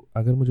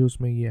अगर मुझे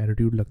उसमें ये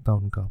एटीट्यूड लगता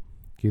उनका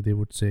कि दे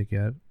वुड से कि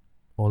यार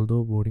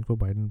although voting for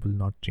Biden will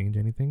not change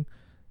anything,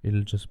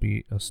 it'll just be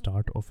a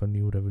start of a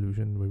new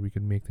revolution where we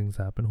can make things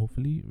happen,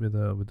 hopefully with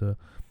a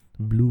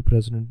blue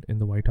president in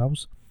the White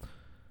House.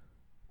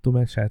 तो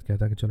मैं शायद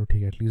कहता कि चलो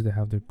ठीक है, at least they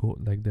have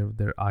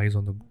their eyes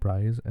on the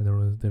prize and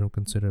they don't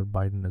consider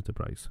Biden as the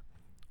prize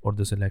or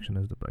this election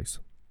as the prize.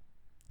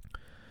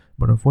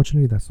 But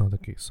unfortunately that's not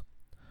the case.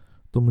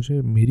 तो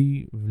मुझे मेरी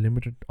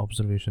limited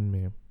observation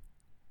में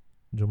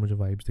जो मुझे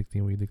vibes दिखती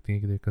हैं वो ये दिखती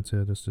हैं कि they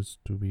consider this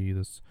to be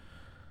this.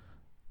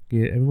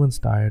 Everyone's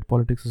tired.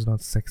 Politics is not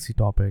a sexy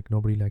topic.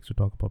 Nobody likes to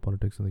talk about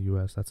politics in the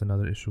US. That's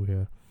another issue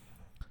here.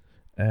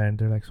 And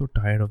they're like so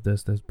tired of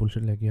this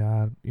bullshit. Like,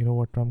 yeah, you know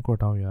what, Trump ko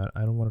hatao yaar.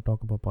 I don't want to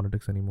talk about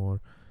politics anymore.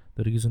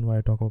 The reason why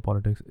I talk about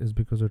politics is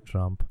because of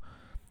Trump.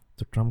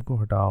 So Trump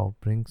ko hatao,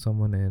 bring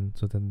someone in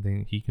so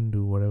then he can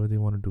do whatever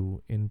they want to do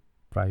in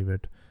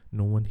private.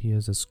 No one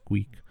hears a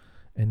squeak.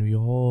 And we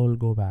all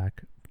go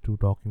back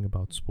to talking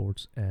about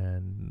sports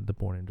and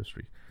the porn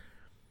industry.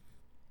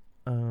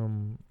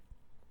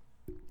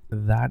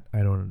 That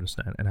I don't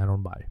understand and I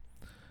don't buy.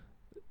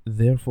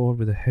 Therefore,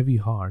 with a heavy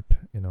heart,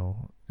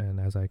 and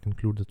as I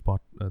conclude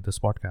this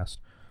podcast,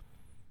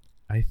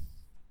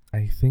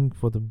 I think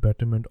for the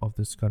betterment of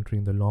this country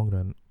in the long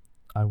run,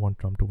 I want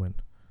Trump to win.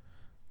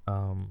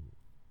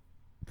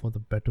 For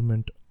the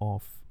betterment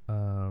of,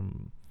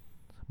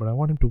 but I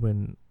want him to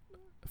win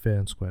fair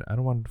and square. I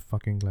don't want to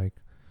fucking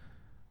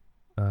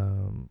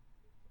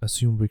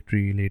assume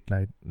victory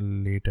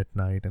late at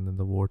night and then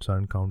the votes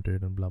aren't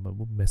counted and blah blah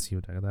blah. Messy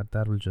ho jayega.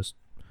 That will just,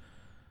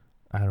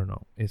 I don't know,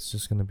 it's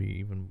just gonna be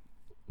even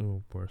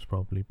worse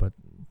probably. But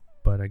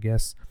I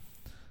guess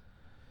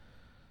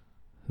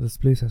this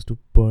place has to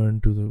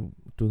burn to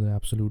the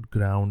absolute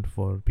ground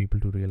for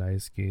people to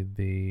realize that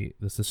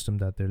the system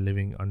that they're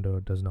living under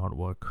does not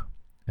work,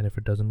 and if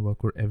it doesn't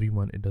work for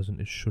everyone, it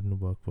shouldn't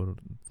work for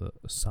the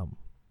some.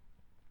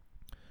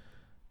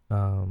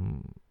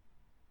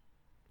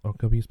 और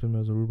कभी इस पर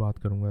मैं ज़रूर बात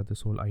करूँगा.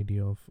 This whole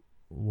idea of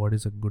what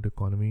is a good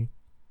economy,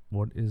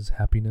 what is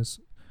happiness,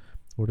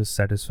 what is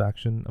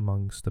satisfaction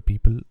amongst the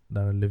people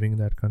that are living in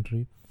that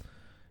country.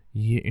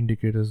 ये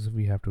indicators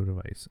we have to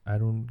revise. I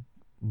don't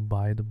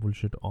by the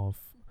bullshit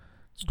of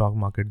stock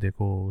market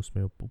देखो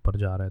उसमें ऊपर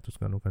जा रहा है तो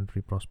उसका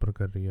country prosper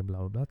कर रही है, ब्ला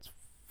ब्ला. That's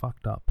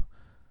fucked up.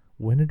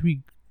 When did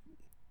we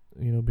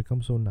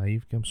become so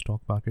naive कि हम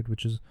stock market,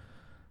 which is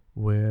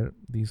where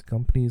these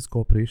companies,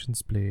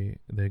 corporations play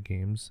their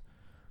games,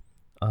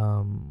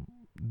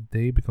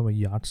 they become a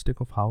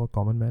yardstick of how a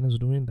common man is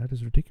doing. That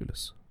is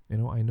ridiculous.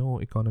 I know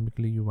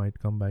economically you might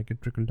come back,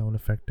 it trickle down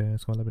effect है,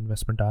 इसका मतलब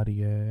investment आ रही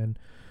है and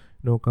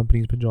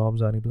companies पे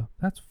jobs आ रही,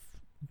 blah.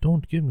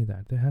 Don't give me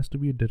that. There has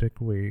to be a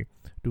direct way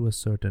to a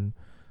certain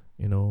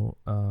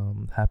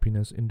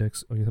happiness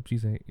index और ये सब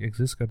चीज़ें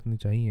exist करनी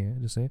चाहिए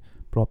जिससे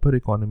proper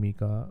economy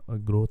का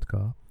growth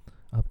का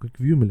आपको एक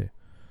view मिले.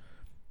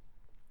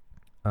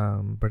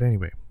 But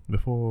anyway,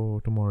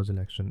 before tomorrow's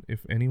election,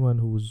 if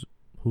anyone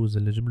who's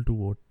eligible to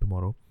vote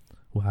tomorrow,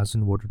 who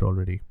hasn't voted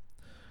already,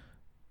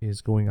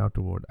 is going out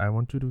to vote, I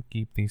want you to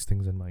keep these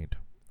things in mind.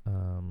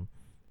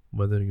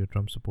 Whether you're a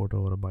Trump supporter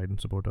or a Biden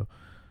supporter,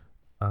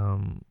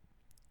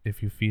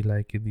 if you feel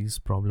like these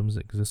problems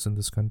exist in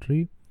this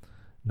country,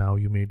 now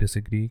you may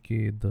disagree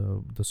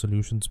that the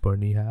solutions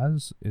Bernie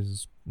has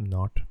is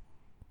not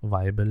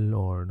viable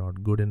or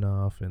not good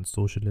enough and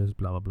socialist,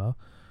 blah blah blah.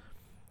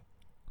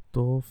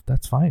 So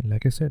that's fine.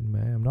 Like I said,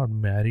 I'm not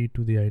married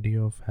to the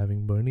idea of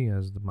having Bernie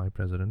as my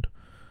president.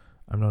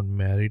 I'm not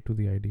married to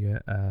the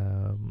idea,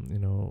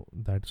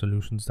 that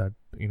solutions that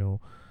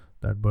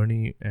that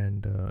Bernie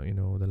and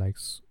the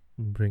likes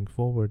bring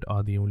forward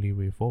are the only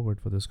way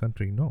forward for this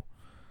country. No,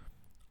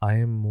 I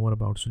am more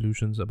about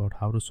solutions, about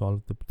how to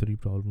solve the 3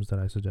 problems that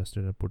I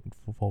suggested and put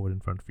forward in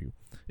front of you.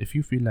 If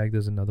you feel like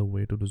there's another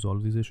way to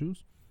resolve these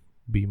issues,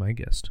 be my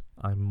guest.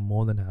 I'm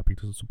more than happy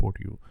to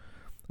support you,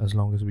 as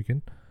long as we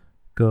can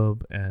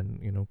curb and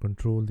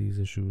control these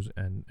issues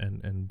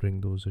and bring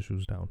those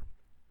issues down.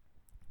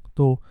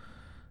 So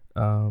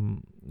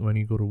when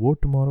you go to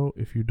vote tomorrow,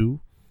 if you do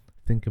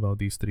think about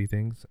these three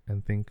things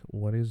and think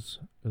what is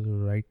the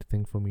right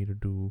thing for me to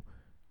do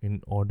in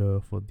order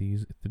for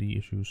these three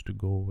issues to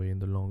go away in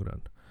the long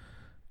run.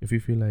 If you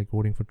feel like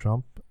voting for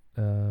Trump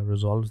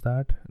resolves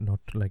that,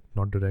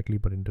 not directly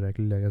but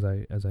indirectly, like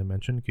as I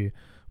mentioned, कि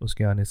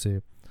उसके आने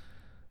से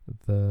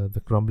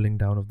the crumbling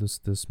down of this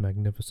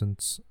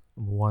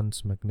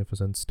once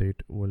magnificent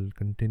state will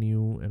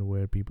continue, and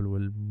where people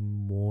will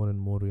more and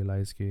more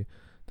realize that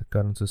the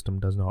current system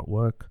does not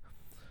work.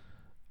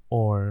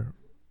 Or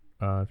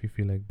if you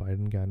feel like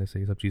Biden के आने से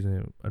ये सब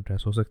चीज़ें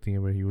address हो सकती हैं,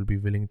 where he will be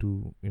willing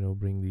to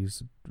bring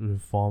these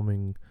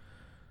reforming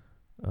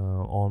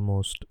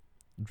almost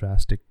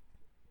drastic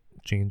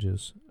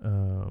changes,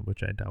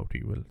 which I doubt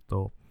he will.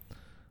 So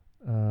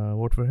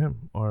vote for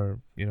him, or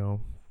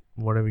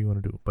whatever you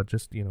want to do, but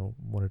just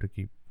wanted to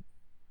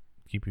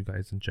keep you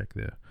guys in check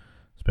there,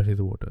 especially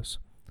the voters.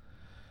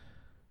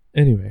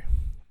 Anyway,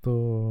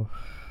 तो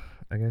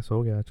I guess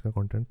हो गया आज का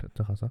content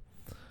अच्छा खासा.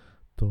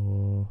 तो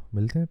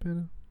मिलते हैं फिर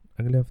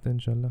अगले हफ्ते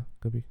इंशाल्लाह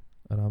कभी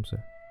आराम से.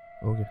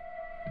 Okay,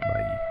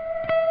 bye.